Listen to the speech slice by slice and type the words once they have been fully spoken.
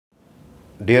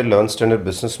Dear 11th standard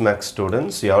business maths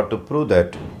students, you have to prove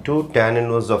that 2 tan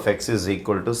inverse of x is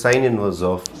equal to sin inverse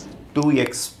of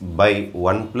 2x by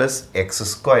 1 plus x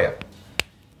square.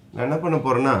 நான் என்ன பண்ண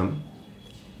போறேன்னா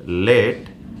let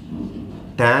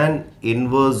tan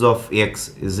inverse of x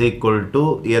is equal to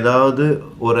ஏதாவது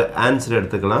ஒரு answer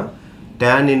எடுத்துக்கலாம்.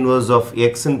 tan inverse of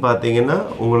x ன்னு பார்த்தீங்கன்னா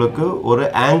உங்களுக்கு ஒரு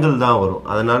ஆங்கிள் தான் வரும்.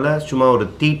 அதனால சும்மா ஒரு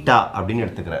θ அப்படின்னு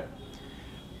எடுத்துக்கிறேன்.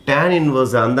 tan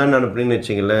inverse அந்தாண்ட அனுப்புறீங்கன்னு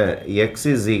வச்சிங்களேன் x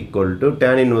is equal to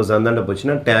tan inverse அந்தாண்ட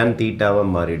போச்சுன்னா tan θவா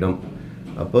மாறிடும்.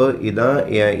 அப்போ இதான்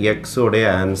x உடைய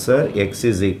answer x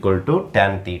is equal to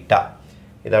tan θ.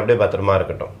 இது அப்படியே பத்திரமா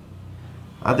இருக்கட்டும்.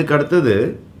 அதுக்கு அடுத்தது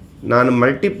நான்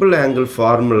மல்டிபிள் ஆங்கிள்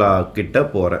ஃபார்முலா கிட்ட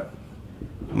போகிறேன்.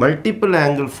 மல்டிபிள்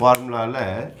ஆங்கிள் ஃபார்முலாவில்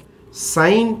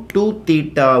sin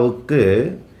 2θவுக்கு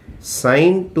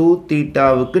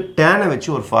tan வச்சு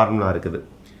ஒரு ஃபார்முலா இருக்குது.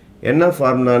 என்ன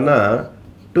ஃபார்முலானா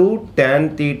 2 tan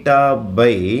theta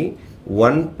by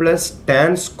 1 plus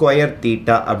tan square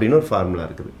theta அப்படின்னு ஒரு ஃபார்முலா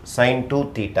இருக்குது. sin 2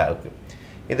 theta இருக்குது.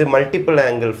 இது மல்டிபிள்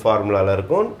ஆங்கிள் ஃபார்முலாவில்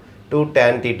இருக்கும். 2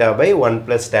 tan theta by 1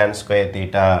 plus tan square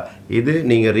theta. இது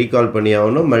நீங்கள் ரீகால் பண்ணி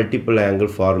ஆகணும் multiple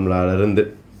angle ஃபார்முலாவிலிருந்து.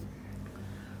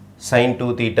 sin 2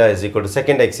 theta is equal to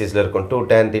second எக்ஸைஸில் இருக்கும் 2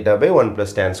 tan theta by 1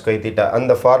 plus tan square theta.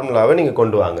 அந்த ஃபார்முலாவை நீங்கள்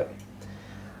கொண்டு வாங்க.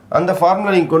 அந்த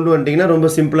ஃபார்முலா நீங்கள் கொண்டு வந்துட்டீங்கன்னா ரொம்ப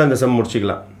சிம்பிளாக இந்த சம்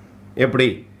முடிச்சுக்கலாம். எப்படி?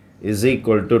 is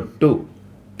equal to 2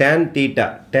 tan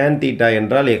theta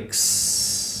என்றால் x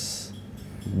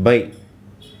by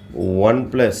 1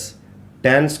 plus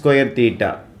tan square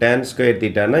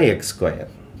theta na x square.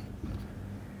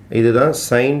 இதுதான்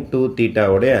sin 2 theta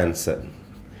உடைய ஆன்சர்.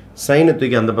 sin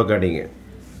தூக்கி அந்த பக்கம் அடிங்க.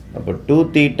 அப்போ 2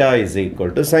 theta is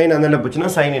equal to sin அந்த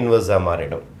போச்சுன்னா sin inverse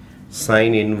மாறிடும்.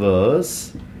 sin inverse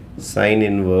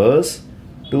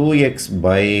 2x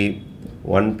by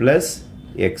 1 plus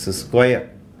x square.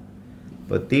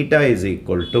 இப்போ theta is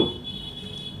equal to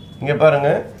இங்கே பாருங்க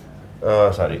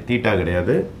theta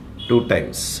கிடையாது 2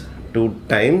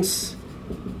 times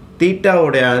theta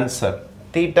உடைய ஆன்சர்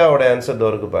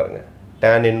தோருக்கு பாருங்க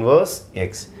tan inverse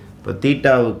x. இப்போ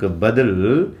thetaவுக்கு பதில்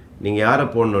நீங்கள் யாரை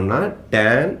போடணும்னா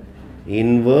tan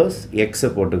inverse x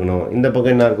போட்டுக்கணும். இந்த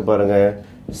பக்கம் என்ன இருக்கு பாருங்க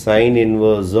sin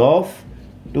inverse of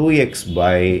 2x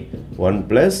by 1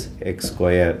 plus x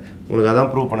square. உங்களுக்கு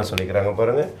அதான் ப்ரூவ் பண்ண சொல்லிக்கிறாங்க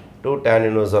பாருங்க 2 tan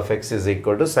inverse of x is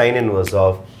equal to sin inverse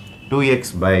of 2x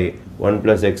by 1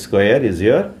 plus x square is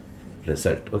your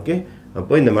result. Okay.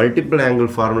 அப்போ இந்த மல்டிபிள் ஆங்கிள்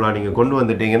ஃபார்முலா நீங்கள் கொண்டு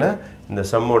வந்துட்டீங்கன்னா இந்த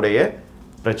சம்முடைய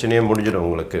பிரச்சனையை முடிஞ்சிடும்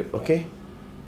உங்களுக்கு. ஓகே.